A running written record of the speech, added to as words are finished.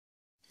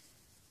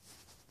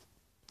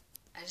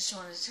I just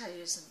wanted to tell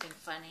you something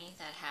funny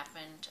that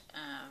happened.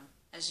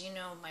 As you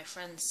know, my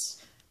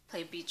friends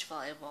play beach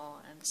volleyball,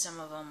 and some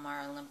of them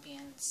are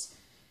Olympians.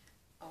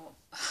 Oh,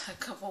 a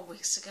couple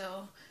weeks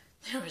ago,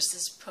 there was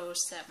this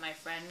post that my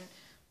friend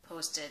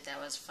posted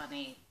that was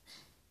funny.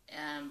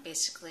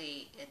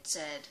 Basically, it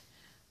said,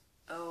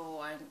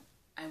 "Oh,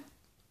 I'm,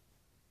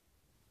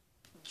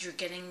 you're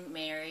getting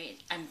married.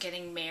 I'm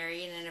getting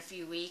married in a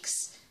few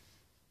weeks,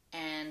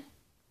 and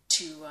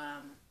to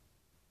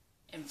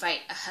invite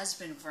a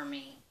husband for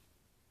me."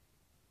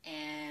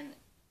 And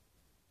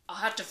I'll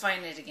have to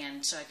find it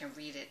again so I can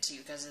read it to you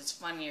because it's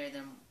funnier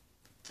than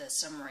the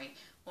summary.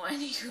 Well,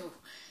 anywho,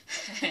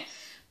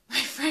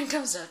 my friend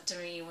comes up to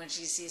me when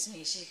she sees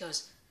me. She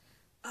goes,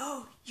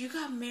 "Oh, you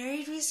got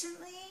married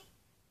recently?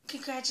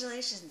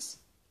 Congratulations."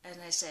 And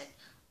I said,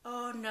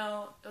 "Oh,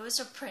 no, it was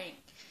a prank."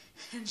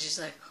 And she's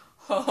like,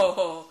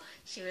 "Oh,"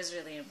 she was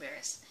really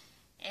embarrassed.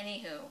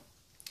 Anywho,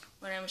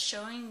 what I'm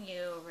showing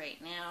you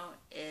right now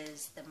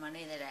is the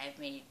money that I've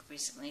made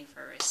recently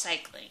for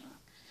recycling.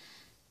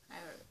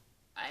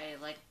 I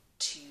like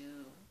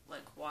to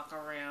walk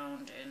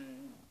around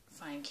and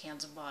find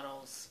cans and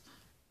bottles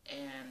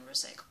and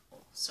recycle.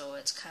 So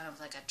it's kind of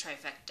like a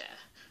trifecta.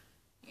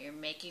 You're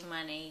making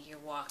money, you're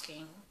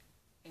walking,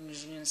 and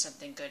you're doing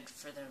something good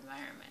for the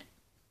environment.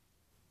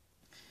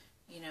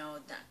 You know,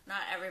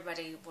 not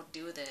everybody will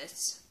do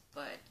this,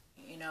 but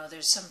you know,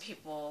 there's some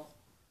people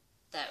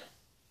that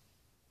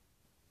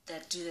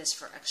do this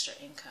for extra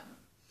income.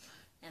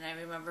 And I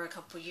remember a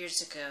couple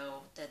years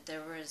ago that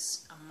there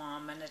was a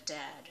mom and a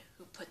dad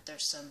who put their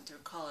son through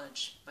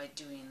college by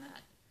doing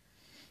that.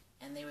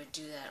 And they would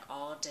do that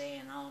all day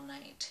and all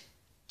night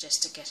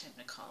just to get him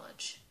to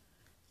college.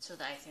 So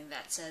I think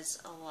that says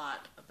a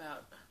lot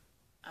about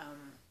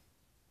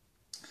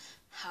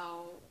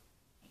how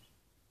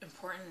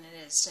important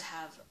it is to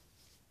have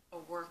a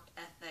work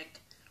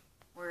ethic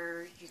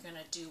where you're going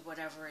to do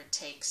whatever it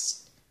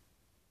takes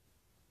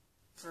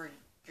for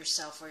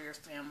yourself or your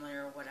family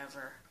or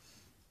whatever.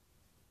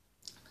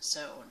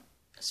 So,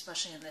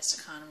 especially in this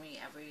economy,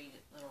 every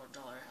little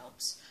dollar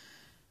helps.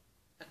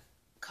 A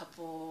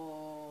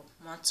couple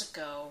months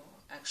ago,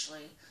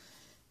 actually,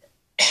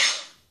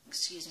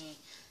 excuse me,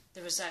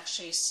 there was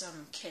actually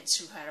some kids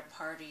who had a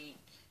party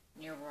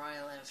near where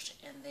I lived,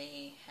 and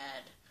they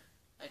had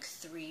like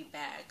 3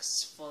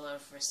 bags full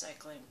of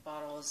recycling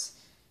bottles,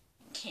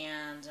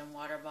 cans, and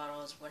water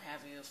bottles, what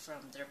have you,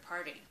 from their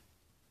party.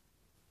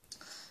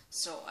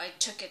 So I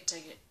took it to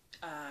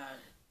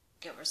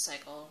get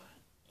recycled,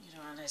 you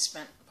know, and I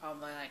spent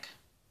probably like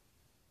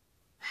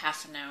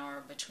half an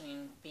hour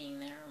between being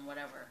there and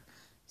whatever.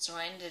 So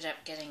I ended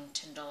up getting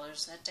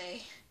 $10 that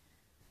day,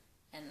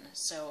 and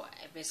so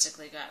I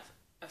basically got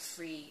a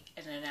free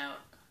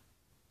In-N-Out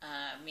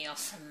meal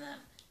from them.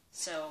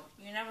 So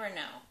you never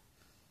know.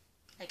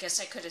 I guess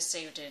I could have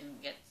saved it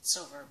and get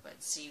silver,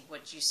 but see,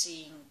 what you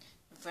see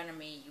in front of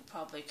me, you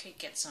probably could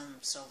get some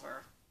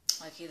silver.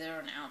 Like either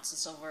an ounce of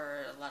silver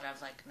or a lot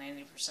of like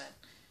 90%,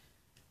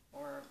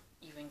 or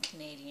even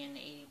Canadian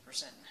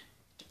 80%.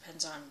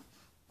 Depends on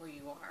where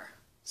you are.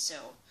 So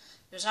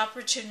there's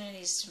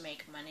opportunities to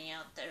make money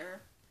out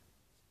there.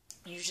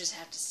 You just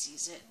have to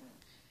seize it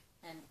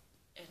and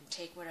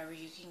take whatever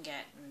you can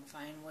get and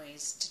find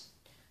ways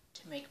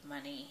to make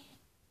money,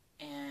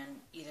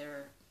 and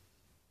either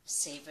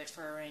save it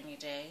for a rainy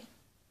day,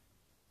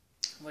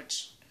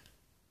 which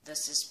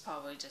this is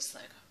probably just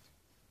like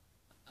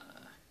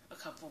a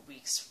couple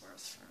weeks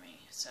worth for me.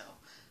 So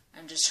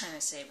I'm just trying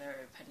to save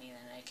every penny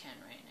that I can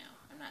right now.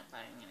 I'm not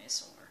buying any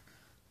silver.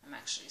 I'm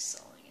actually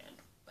selling it.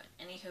 But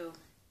anywho,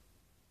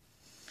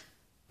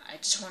 I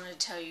just want to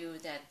tell you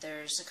that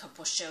there's a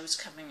couple shows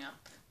coming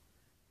up.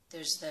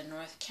 There's the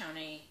North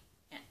County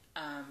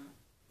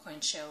Coin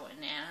Show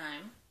in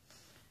Anaheim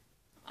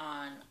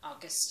on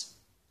August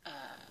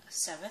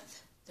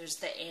 7th. There's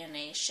the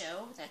ANA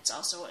show that's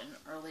also in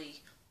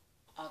early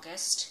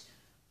August.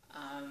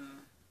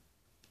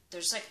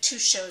 There's like 2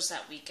 shows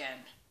that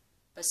weekend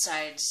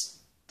besides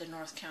the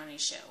North County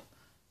show.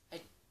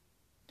 I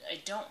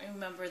don't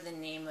remember the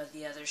name of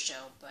the other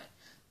show, but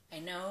I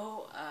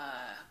know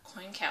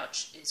Coin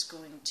Couch is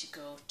going to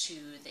go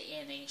to the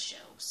ANA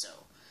show,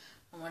 so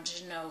I wanted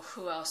to know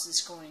who else is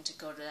going to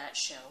go to that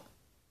show.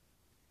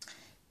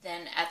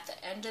 Then at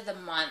the end of the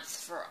month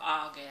for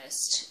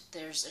August,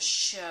 there's a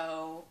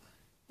show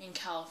in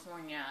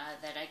California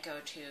that I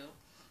go to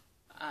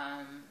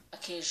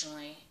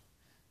occasionally.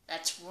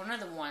 That's one of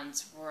the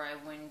ones where I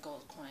win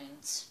gold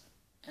coins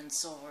and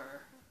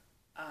silver.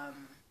 I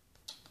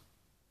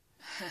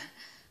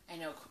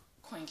know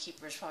Coin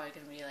Keeper's probably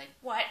going to be like,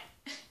 "What?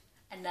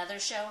 Another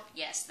show?"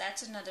 Yes,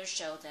 that's another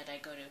show that I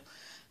go to.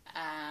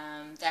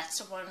 That's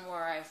the one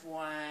where I've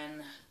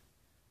won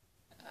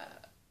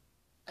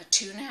a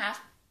 2.5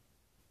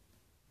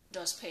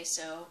 dos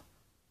peso,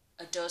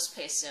 a dos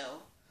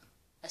peso,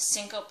 a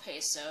 5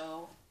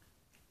 peso,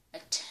 a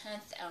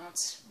 1/10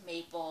 ounce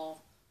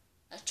maple,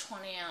 a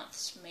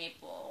 20-ounce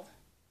maple,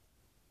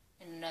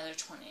 and another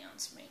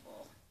 20-ounce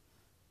maple.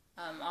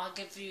 I'll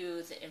give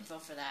you the info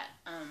for that.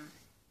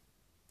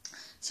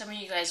 Some of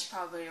you guys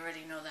probably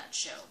already know that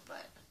show,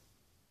 but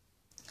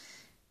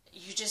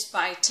you just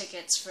buy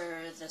tickets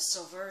for the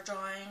silver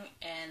drawing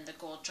and the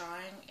gold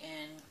drawing,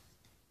 and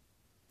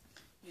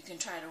you can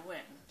try to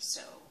win.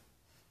 So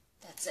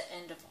that's the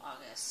end of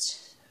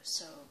August.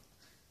 So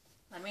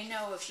let me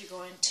know if you're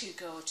going to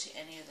go to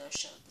any of those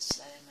shows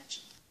that I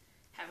mentioned.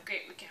 Have a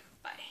great weekend.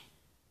 Bye.